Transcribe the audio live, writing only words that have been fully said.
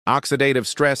Oxidative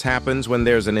stress happens when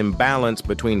there's an imbalance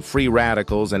between free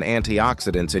radicals and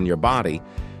antioxidants in your body,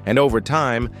 and over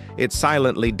time, it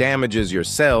silently damages your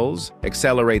cells,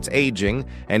 accelerates aging,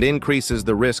 and increases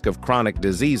the risk of chronic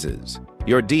diseases.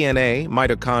 Your DNA,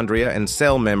 mitochondria, and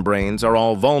cell membranes are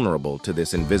all vulnerable to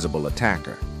this invisible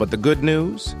attacker. But the good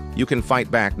news? You can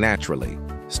fight back naturally.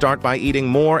 Start by eating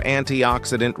more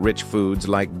antioxidant-rich foods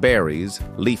like berries,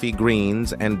 leafy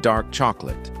greens, and dark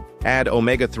chocolate. Add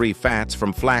omega-3 fats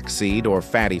from flaxseed or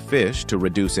fatty fish to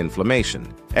reduce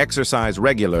inflammation. Exercise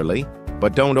regularly,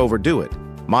 but don't overdo it.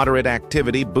 Moderate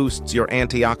activity boosts your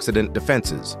antioxidant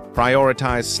defenses.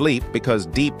 Prioritize sleep because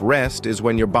deep rest is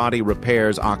when your body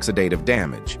repairs oxidative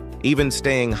damage. Even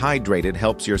staying hydrated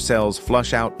helps your cells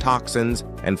flush out toxins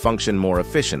and function more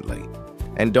efficiently.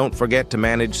 And don't forget to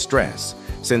manage stress,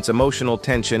 since emotional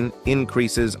tension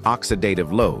increases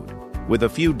oxidative load. With a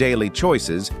few daily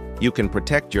choices, you can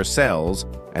protect your cells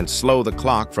and slow the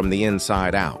clock from the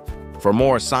inside out. For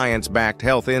more science-backed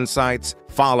health insights,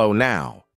 follow now.